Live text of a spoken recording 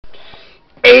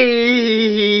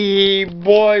Hey,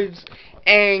 boys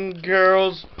and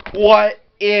girls, what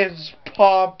is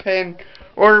poppin'?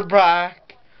 We're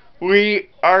back. We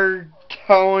are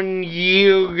telling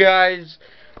you guys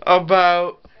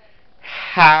about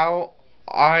how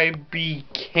I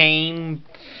became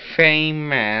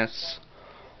famous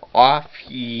off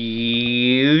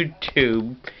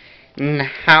YouTube and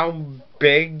how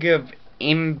big of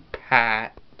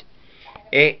impact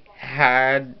it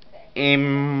had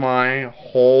in my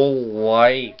whole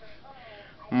life,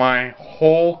 my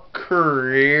whole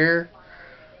career,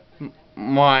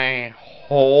 my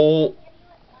whole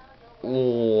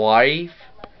life.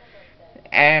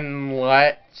 And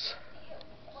let's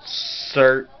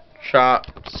search up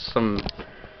some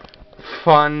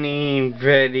funny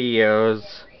videos.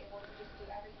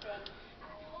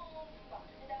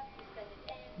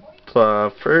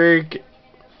 The freak.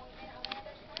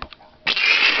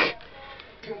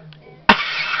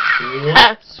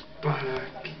 What's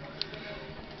back?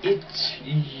 It's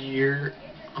your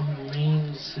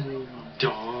amazing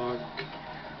dog,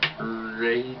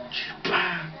 Gage,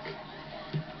 back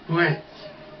with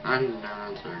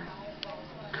another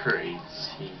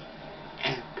crazy,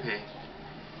 epic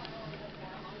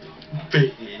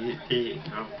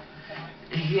video.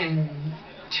 And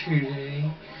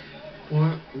today,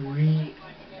 what we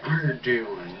are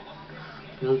doing,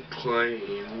 we're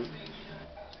playing.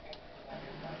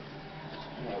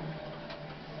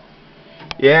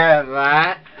 Yeah,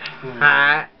 that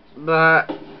hat that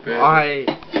I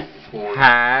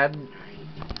had,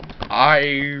 I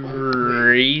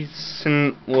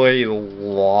recently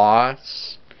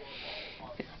lost.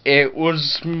 It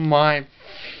was my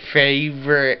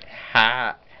favorite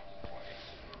hat.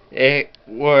 It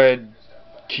would,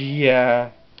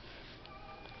 yeah,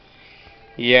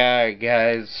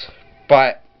 guys,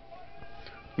 but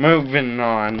moving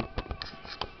on.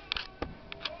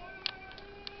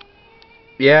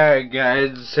 Yeah,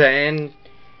 guys, and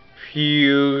if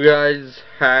you guys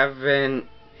haven't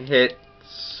hit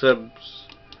subscribe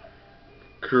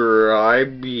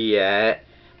yet,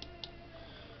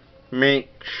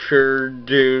 make sure to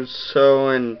do so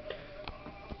and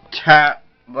tap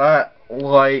that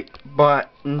like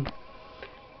button.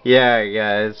 Yeah,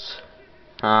 guys.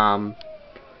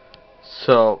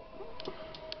 So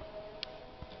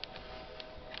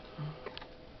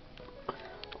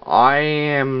I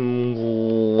am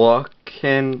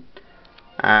looking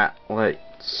at like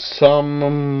some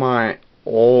of my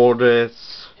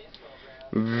oldest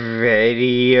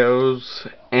videos,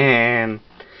 and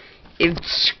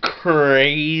it's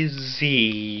crazy.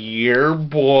 Your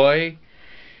boy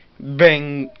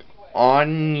been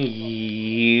on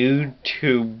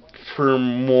YouTube for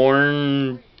more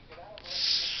than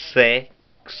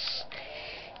 6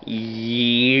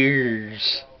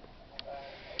 years.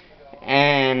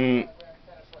 And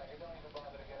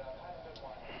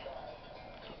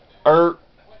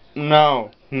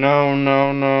no.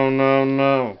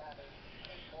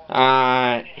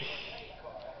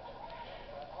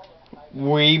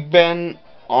 We've been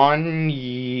on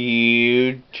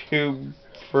YouTube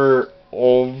for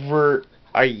over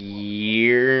a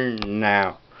year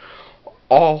now.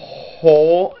 A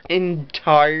whole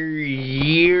entire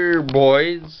year,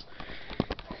 boys.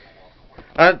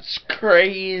 That's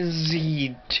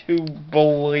crazy to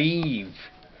believe.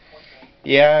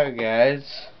 Yeah,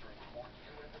 guys.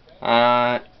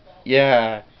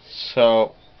 Yeah.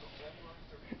 So,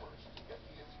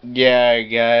 yeah,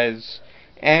 guys.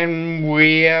 And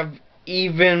we have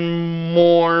even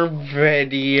more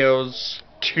videos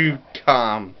to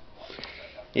come.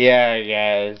 Yeah,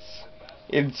 guys.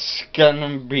 It's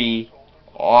gonna be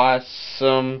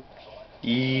awesome.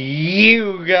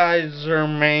 You guys are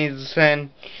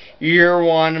amazing. You're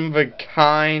one of a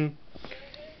kind.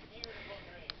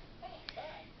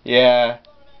 Yeah.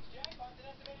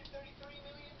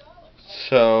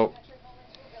 So,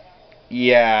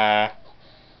 yeah.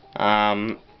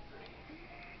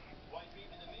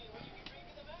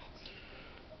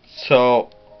 So,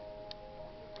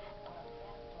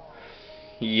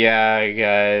 yeah,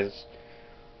 guys.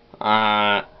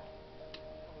 I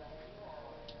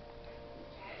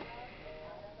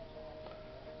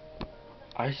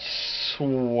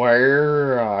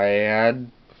swear I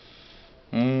had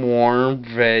more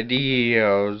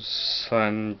videos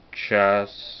than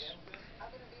just...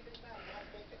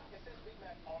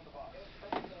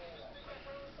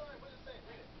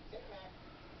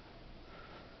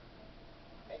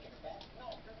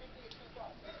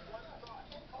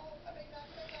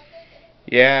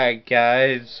 Yeah,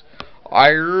 guys, I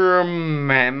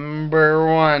remember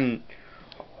when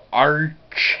our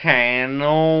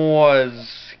channel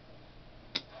was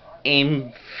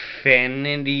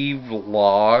Infinity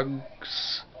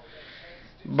Vlogs,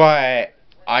 but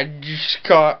I just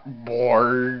got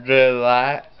bored of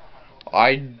that.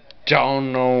 I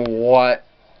don't know what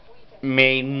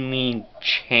made me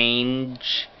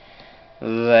change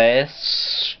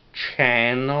this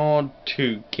channel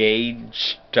to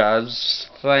Gage Does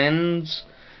Things,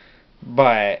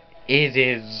 but it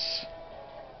is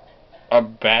a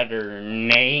better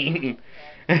name.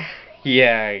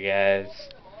 Yeah, guys.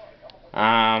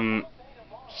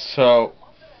 So,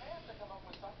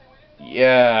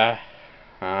 yeah,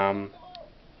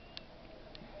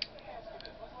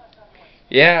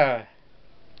 yeah,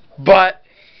 but,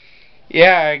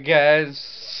 yeah, guys,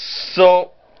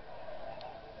 so,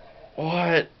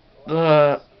 what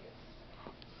the,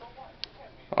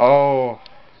 oh,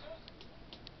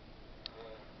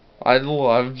 I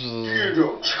love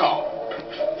Gito Chop.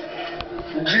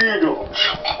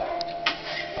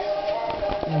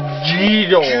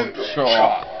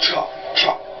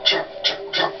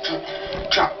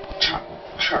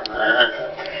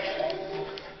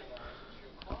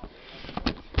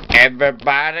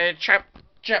 Everybody chop,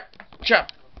 chop,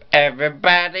 chop.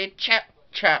 Everybody chop,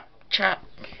 chop, chop.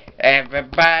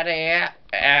 Everybody,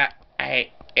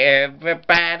 everybody,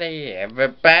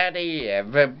 everybody,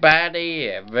 everybody,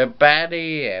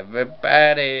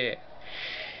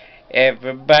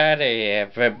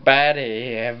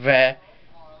 everybody,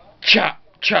 chop,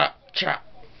 chop, chop.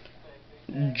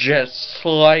 Just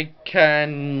like a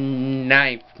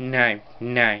knife, knife,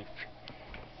 knife.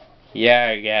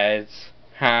 Yeah, guys.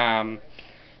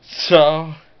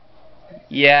 So,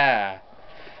 yeah.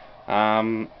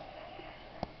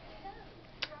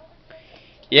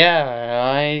 Yeah,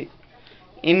 I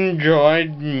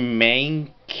enjoyed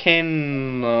making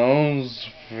those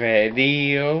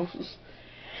videos.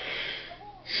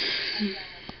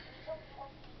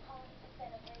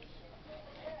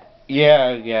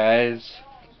 Yeah, guys.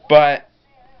 But,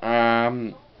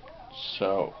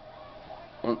 so,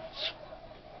 let's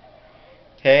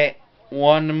hit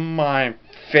one of my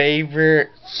favorite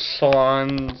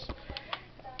songs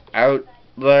out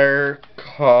there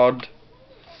called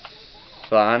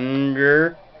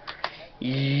Thunder.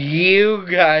 You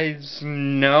guys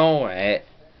know it.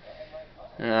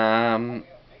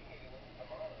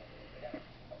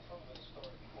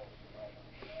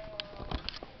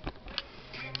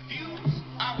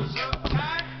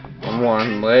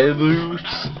 One lay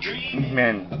loose,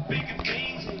 man.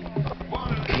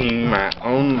 In my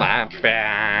own life,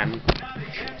 and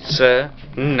so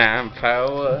now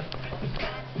power.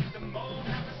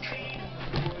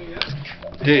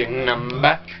 The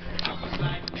number.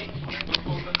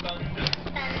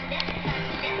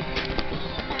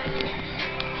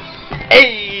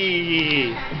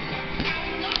 Hey,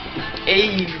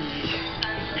 hey.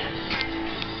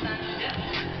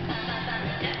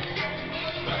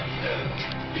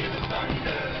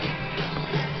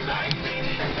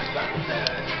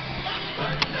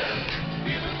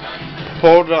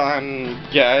 Hold on,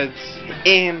 guys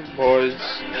and boys.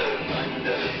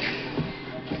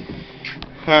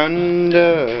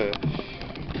 Thunder.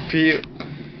 Feel.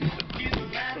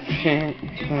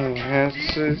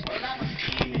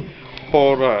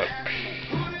 Hold up.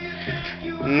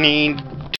 Need